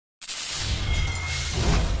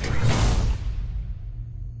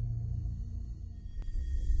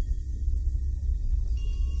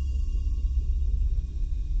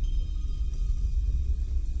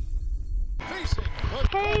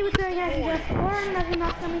Alright guys, we got 4-0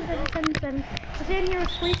 not coming 7-7. We're standing here with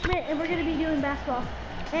Schmitt and we're gonna be doing basketball.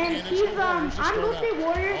 And he's I'm Golden State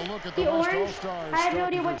Warriors, the orange. I have no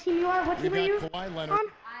idea what team you are. What team are you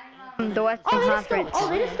on? The Western Conference. Oh,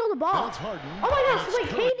 they just stole the ball. Oh my gosh, wait,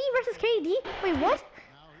 KD versus KD? Wait, what?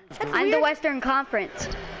 I'm the Western Conference.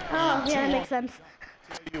 Oh, yeah, that makes sense.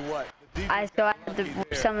 I still have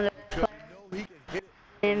some of the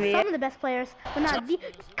Some of the best players, but not the.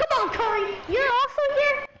 Come on, Curry! You're also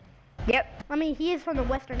here? Yep. I mean, he is from the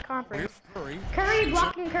Western Conference. Curry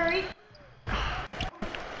blocking Curry.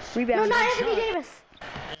 Rebound. No, not Anthony Davis.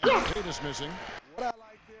 Yes. Davis missing. What I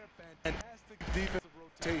like there, fantastic defensive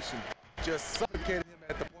rotation. Just suffocated him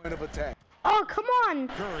at the point of attack. Oh, come on.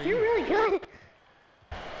 Curry. You're really good.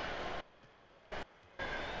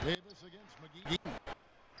 Davis against McGee.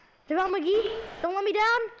 Javon McGee, don't let me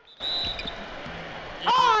down.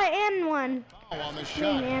 Oh, and one. Foul on the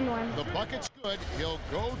shot. And one. The bucket's good. He'll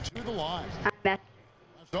go to the line.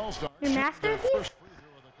 Your masterpiece?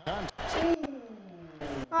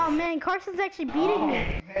 Oh man, Carson's actually beating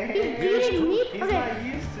me. He's beating me. Okay. Not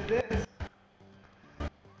used to this.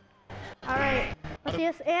 All right. Let's see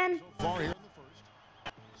this and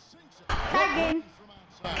tag game.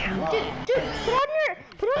 Dude,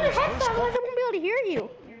 put on your headset, otherwise I won't be able to hear you.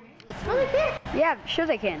 No, they can't. Yeah, sure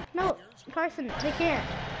they can. No, Carson, they can't.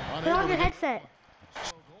 Put on your headset.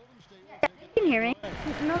 You can hear me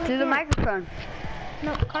No, they through the can't. microphone.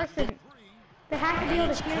 No, Carson. They have to be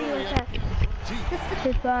able to hear you like that.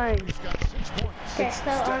 It's fine. Okay,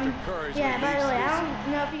 so, yeah, by the way, I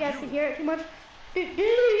don't know if you guys can hear it too much. Dude,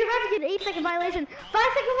 you're about to get an 8-second violation.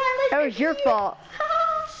 5-second violation. That was your fault.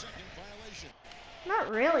 Not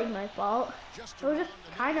really my fault. It was just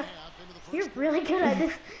kind of, you're really good at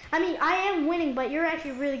this. I mean, I am winning, but you're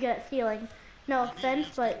actually really good at stealing. No offense,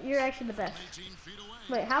 but you're actually the best.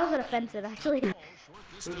 Wait, how is it offensive, actually?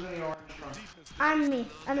 I'm me.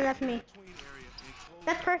 I mean, that's me.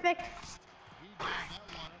 That's perfect.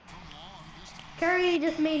 Curry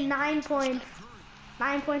just made 9 points.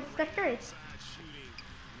 9 points. That's Curry.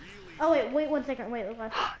 Oh, wait 1 second. Wait,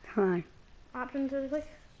 what? Come on. Options really quick.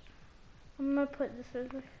 I'm gonna put this as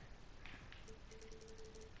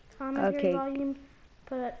commentary volume,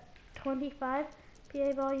 put at 25,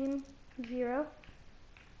 PA volume 0,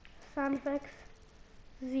 sound effects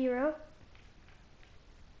 0.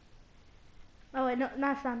 Oh wait, no,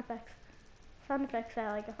 not sound effects. Sound effects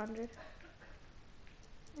at like 100.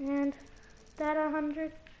 And that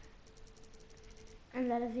 100. And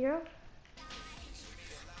that is 0.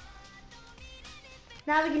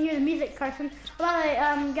 Now we can hear the music, Carson. By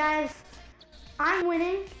the way, guys, I'm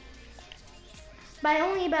winning by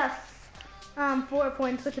only about 4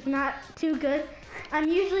 points, which is not too good. I'm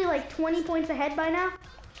usually like 20 points ahead by now.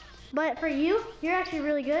 But for you, you're actually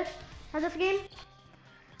really good at this game.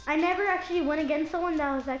 I never actually went against someone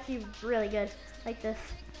that was actually really good like this.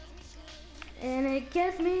 And it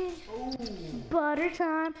gives me butter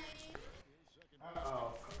time.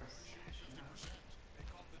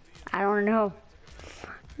 I don't know.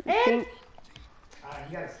 And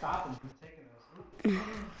You gotta stop him from taking those.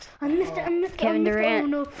 I missed it. I missed it. Kevin Durant. Oh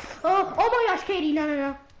no. Oh my gosh, Katie.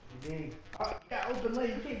 No. Oh, yeah, open lane.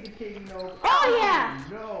 You can't get KD no. Oh yeah.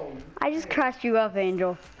 No. I just crossed you up,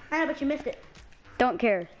 Angel. I know, but you missed it. Don't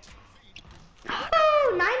care.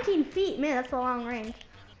 Oh, 19 feet. Man, that's a long range.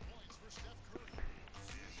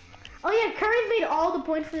 Oh yeah, Curry's made all the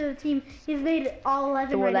points for the team. He's made all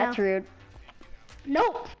 11 Well, right now. that's rude.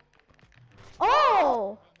 Nope.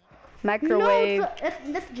 Oh. Microwave. No,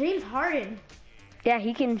 that's James Harden. Yeah,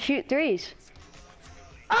 he can shoot threes.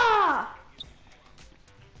 Ah.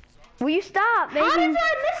 Will you stop, baby? How did I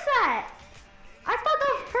miss that? I thought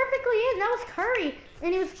that was perfectly in. That was Curry,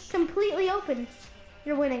 and he was completely open.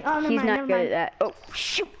 You're winning. Oh, never He's mind. not Never good mind. at that. Oh,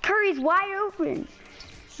 shoot. Curry's wide open.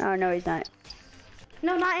 Oh, no, he's not.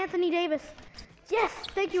 No, not Anthony Davis. Yes,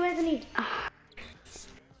 thank you, Anthony.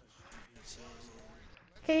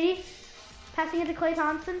 Katie, passing it to Klay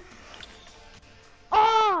Thompson.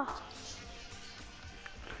 Oh!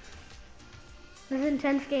 This is an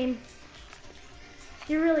intense game.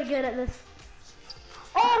 You're really good at this.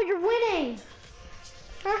 Oh, you're winning!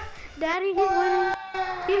 Huh? Daddy, he's winning.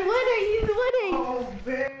 He's winning. Oh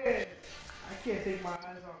man, I can't take my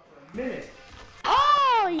eyes off for a minute.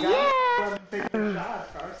 Oh, yeah! Take the shots,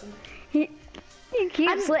 Carson. He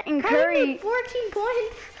keeps letting Curry. 14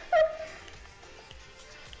 points.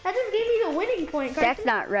 That just gave me the winning point, Carson. That's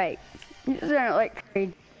not right. You just don't like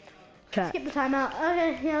Curry. Skip the timeout.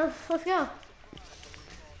 Okay, yeah, let's go.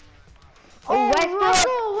 Oh, Westbrook.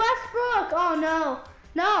 Russell Westbrook. Oh, no.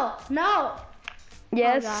 No.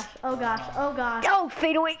 Yes. Oh, gosh. Oh,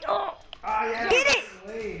 fade away. Oh. Ah, yeah. Get it!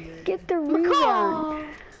 Wait. Get the rebound.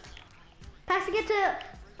 Passing it to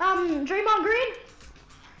Draymond Green.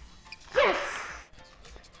 Yes.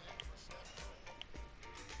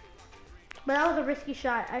 But that was a risky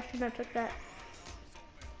shot. I shouldn't have took that.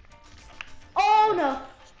 Oh no.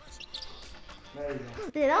 There you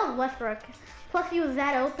go. Yeah, that was Westbrook. Plus he was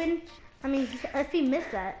that open. I mean, if he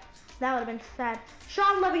missed that, that would have been sad.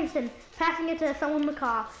 Sean Livingston passing it to someone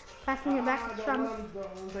McCaw. Passing it back to Sean.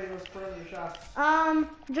 Don't take those further shots. Oh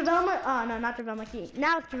no, not JaVale McGee.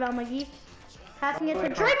 Now it's JaVale McGee. Passing it to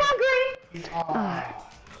Draymond Green. He's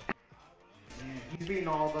he's beating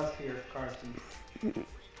all of us here, Carson.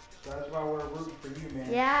 So that's why we're rooting for you,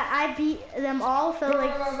 man. Yeah, I beat them all. So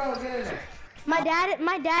like, Go, get in there. my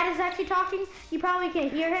dad is actually talking. You probably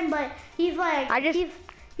can't hear him, but he's like,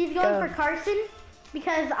 he's going for Carson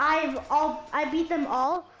because I beat them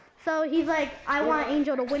all. So he's like, I want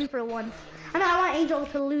Angel to win for once. I mean, I want Angel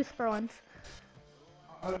to lose for once.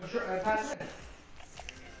 Pass it.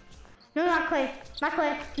 No, not Clay. Not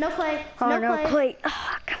Clay. No Clay. Oh, no, Clay. Clay.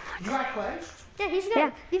 Oh, come on. You got Clay? Yeah, he's good.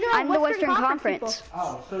 Yeah, He's I'm the Western Conference. people.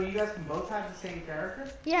 Oh, so you guys can both have the same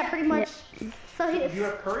character? Yeah, pretty much. So You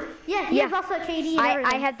have Curry? yeah, he has also KD and everything.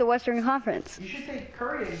 I had the Western Conference. You should take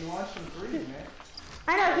Curry and launch some threes, man.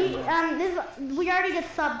 I know, we already did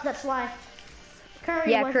subs, that's why.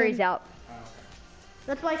 Curry Yeah, wasn't. Curry's out. Oh, okay.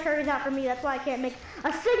 That's why Curry's out for me. That's why I can't make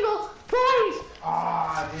a single point.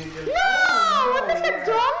 Ah, dude. No! What is a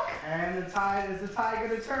dunk? And is the tie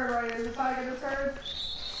gonna turn right? Is the tie gonna turn?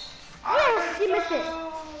 Yes, he missed it.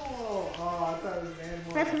 Oh, I thought it was man.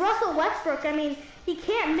 That's Russell Westbrook. I mean, he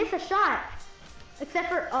can't miss a shot. Except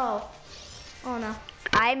for, oh no.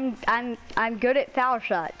 I'm good at foul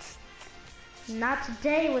shots. Not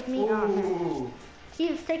today with me. Oh, man. Ooh.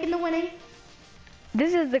 He's taking the winning.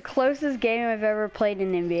 This is the closest game I've ever played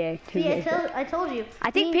in NBA. See, I told you. I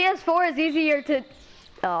think PS4 is easier to.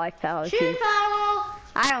 Oh, I fouled Shoot you. foul!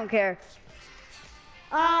 I don't care.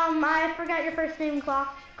 I forgot your first name, Clark,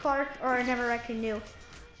 or I never actually knew.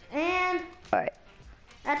 And All right.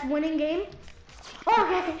 that's winning game.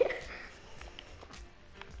 Okay.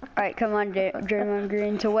 All right, come on, Draymond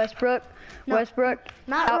Green to Westbrook. No, Westbrook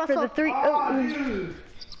not out for Russell. the three. Oh, dude.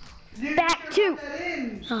 You Back should've to- put that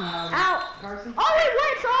in. Out. Carson. Oh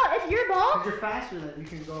wait, what? It's your ball? Because you're faster than you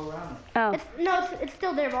can go around it. Oh, It's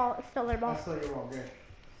still their ball. It's still their ball. That's still your ball, good.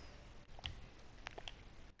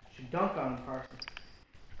 You should dunk on him, Carson.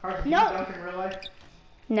 Carson, No. can you dunk in real life?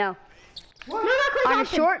 no. No, What? not Clay On a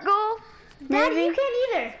Thompson. short goal, Daddy, maybe. you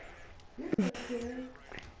can't either.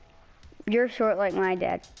 You're short like my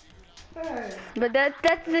dad. Hey. But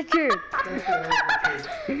that's the truth.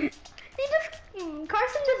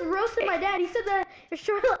 Carson just roasted my dad. He said that you're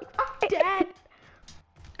short like my dad.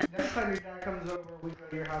 Next time your dad comes over, we go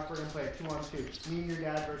to your house, we're going to play 2-on-2. Me and your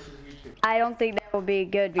dad versus you two. I don't think that will be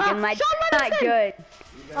good because my Sean dad's not Livingston! good.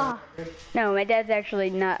 You guys Oh. are good? No, my dad's actually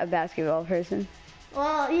not a basketball person.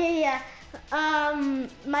 Well, yeah.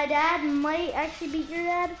 My dad might actually beat your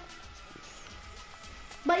dad.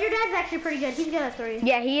 But your dad's actually pretty good. He's good at three.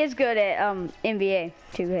 Yeah, he is good at NBA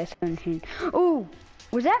 2K17. Ooh,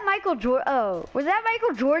 was that Michael Jordan? Oh, was that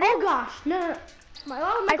Michael Jordan? Oh gosh, no.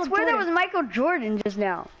 I Michael swear Jordan. that was Michael Jordan just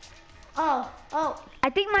now. Oh. I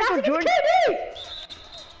think Michael Passing it to Jordan. KD!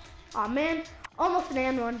 Aw, man. Almost an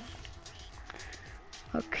and one.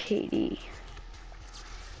 Oh, KD.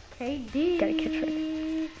 KD. Gotta catch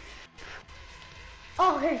right.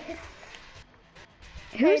 Oh, hey.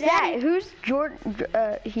 Who's Hey, that? Daddy. Who's Jordan?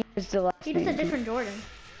 He was the last He's just a name. different Jordan.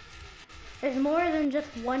 There's more than just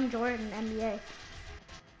one Jordan in NBA.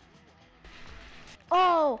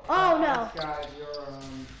 Oh no. This guy,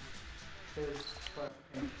 his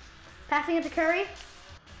question. Passing it to Curry.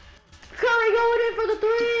 Curry going in for the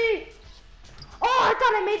three. Oh, I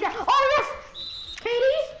thought I made that. Oh, yes.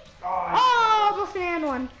 KD. Oh, almost an and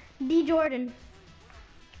one. D. Jordan.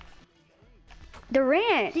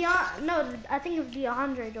 Durant. No, I think it was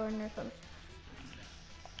DeAndre Jordan or something.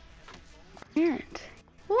 Durant.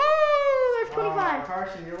 Woo, that's 25.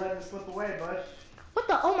 Carson, you're letting it slip away, bud. What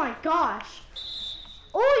the? Oh my gosh.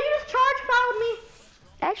 Oh, you just charge fouled me.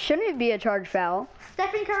 That shouldn't be a charge foul.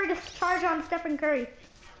 Stephen Curry just charged on Stephen Curry.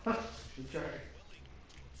 Good try.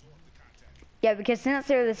 Yeah, because since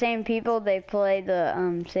they're the same people, they play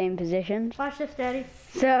the same positions. Watch this, Daddy.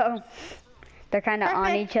 So they're kind of on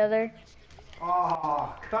Perfect. each other.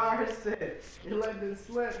 Oh, Carson, you're letting it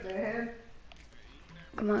slip, man.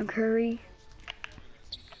 Come on, Curry.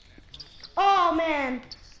 Oh man,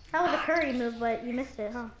 that was a Curry move, but you missed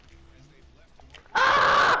it, huh?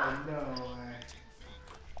 Ah! Oh, no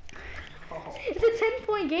way. Oh. It's a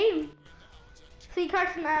 10-point game. See,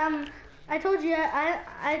 Carson, I told you.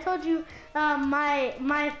 I told you.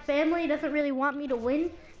 My family doesn't really want me to win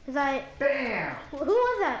because I. Bam! Who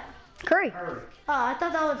was that? Curry. Hurry. Oh, I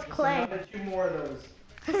thought that was Just Clay. another 2 more of those.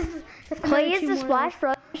 Just Clay another is two the more Splash of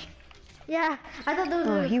Brothers. those. Yeah, I thought those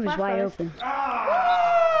were Oh, the he was Splash wide Brothers. open. Ah!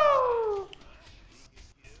 Woo!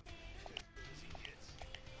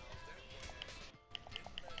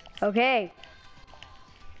 Okay.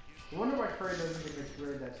 I wonder why Curry doesn't get this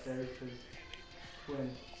weird that says his twin.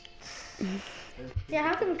 Yeah,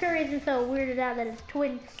 how come Curry isn't so weirded out that his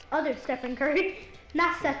twin, other Stephen Curry,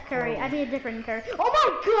 not Steph Curry, I mean a different Curry.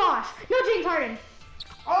 Oh my gosh! No, James Harden.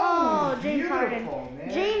 Oh, James Harden. Man.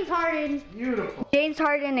 James Harden. Beautiful. James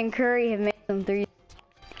Harden and Curry have made some threes.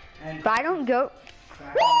 And But I don't go.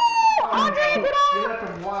 Woo! Andre You Iguodala. left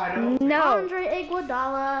him wide open. No. Andre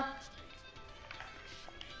Iguodala.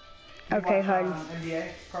 You Okay, watch, Harden. NBA,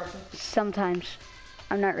 Carson? Sometimes.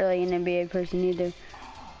 I'm not really an NBA person either.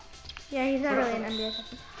 Yeah, he's not really an NBA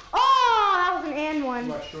person. Oh, that was an and You one.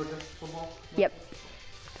 watch Georgia football? Yep.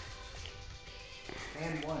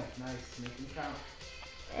 And one. Nice. Make them count.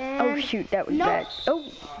 And Oh shoot, that was Nope. bad. Oh.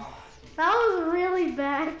 that was really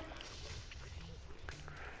bad.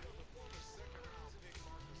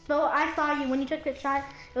 So I saw you when you took that shot.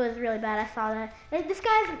 It was really bad. I saw that. This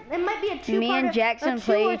guy's. It might be a two. Me and Jackson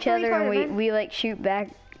play each other and we like shoot back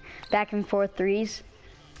and forth threes.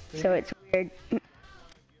 So it's weird.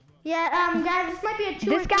 Yeah, guys, this might be a two.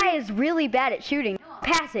 This or guy three. is really bad at shooting.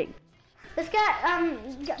 Passing. This guy.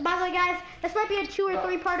 By the way, guys, this might be a 2 or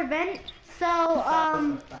 3 part event. So,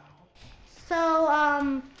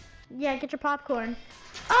 yeah, get your popcorn.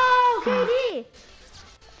 Oh, KD.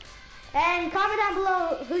 And comment down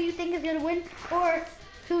below who you think is gonna win, or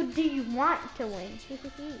who do you want to win?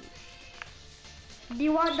 Do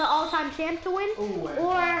you want the all-time champ to win, Ooh,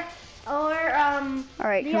 or All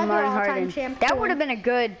right, the come other on, all-time Harden. champ to That would win? have been a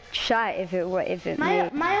good shot if it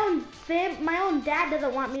made. My own dad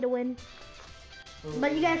doesn't want me to win,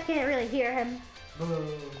 but you guys can't really hear him. Boo.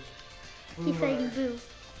 He's saying boo.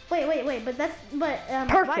 Wait, but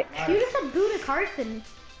Perfect. You just said boo to Carson.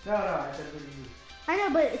 No, I said boo. I know,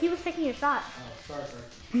 but he was taking a shot. Oh, sorry,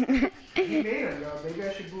 Carson. You made him, yo. Maybe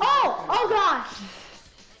I should boo. Oh gosh!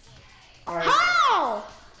 Alright, How?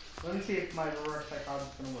 let me see if my reverse psychology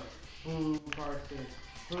is gonna work. Boo, Carson.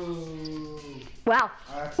 Boo. Wow.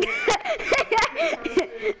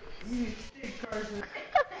 You stink, Carson.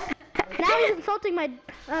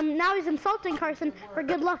 Now he's insulting Carson for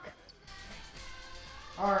good luck.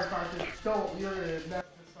 Alright, Carson. Don't. You're gonna mess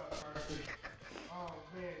this up, Carson. Oh,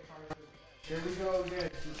 man, Carson. Here we go again.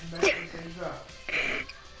 Just messing things up.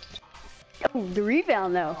 Oh, the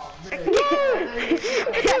rebound though. Oh, man.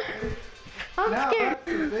 I'm Now, scared. that's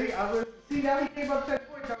the thing. See, now he came up 10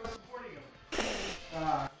 points. I was supporting him.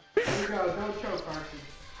 Here we go. Don't choke, Carson.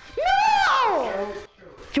 No! Don't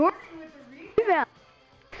choke. Jordan with the rebound.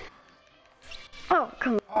 Oh,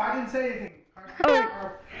 come on. Oh, I didn't say anything. Carson.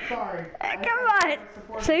 Oh. Sorry. Come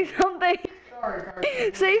on. Say something. Sorry,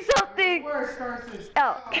 Carson. Say something. Worse, Carson.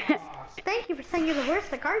 Oh. Thank you for saying you're the worst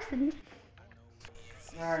to Carson.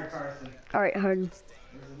 Alright, Carson. All right, Harden.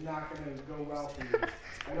 This is not going to go well for you.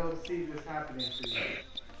 I don't see this happening for you.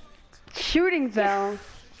 Shooting foul.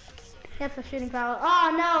 That's a shooting foul.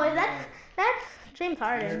 Oh no, that's James Here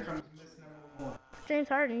Harden. comes miss number 1. James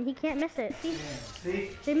Harden, he can't miss it. Yeah,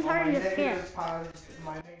 see? James All Harden my just can't. negative positives,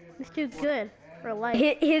 my negative He's too words good for life.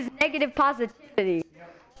 His negative positivity.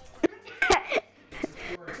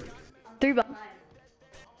 working. 3 behind.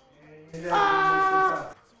 And then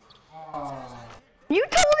Ah. Oh. You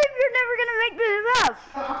told him you're never gonna make this up.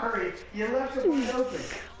 Sorry, you left it wide open.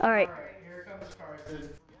 All right. Alright, here comes Carson.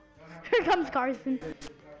 Don't have Here comes Carson. nothing's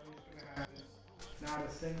gonna happen. Not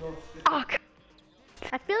a single. Oh,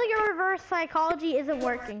 I feel like your reverse psychology isn't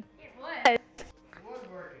working. God. It was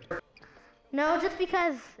working. No, just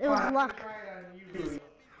because it was Fine, luck. I'm gonna try it on you, Angel.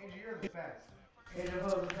 You're the best. Angel,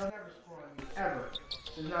 they'll never score on you, ever.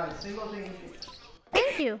 There's not a single thing you do.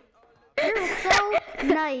 Thank you. You're so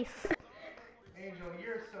nice. Angel,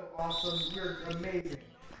 you're so awesome. You're amazing.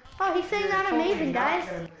 Oh, he's saying I'm Totally amazing, not guys.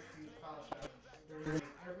 gonna miss these foul shots. They're gonna-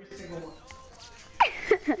 Every single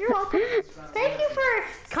one. You're welcome. Thank you for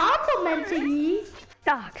complimenting me.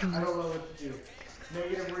 Oh, come I on. don't know what to do.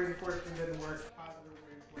 Negative reinforcement didn't work. Positive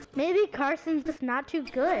reinforcement. Maybe Carson's just not too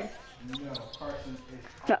good. No, Carson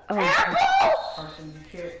is. Oh. Carson,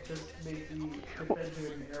 you can't just make the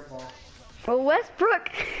defender an air ball. Well, Westbrook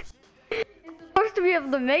is supposed to be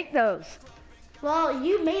able to make those. Well,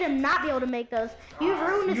 you made him not be able to make those. You've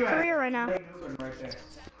ruined his You had career right now. leg open right there.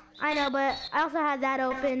 I know, but I also had that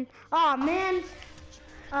open. Oh man.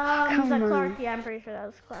 Come that on. Clark? Yeah, I'm pretty sure that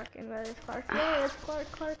was Clark. And that is Clark. Yeah, it's Clark.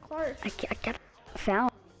 I got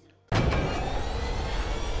found.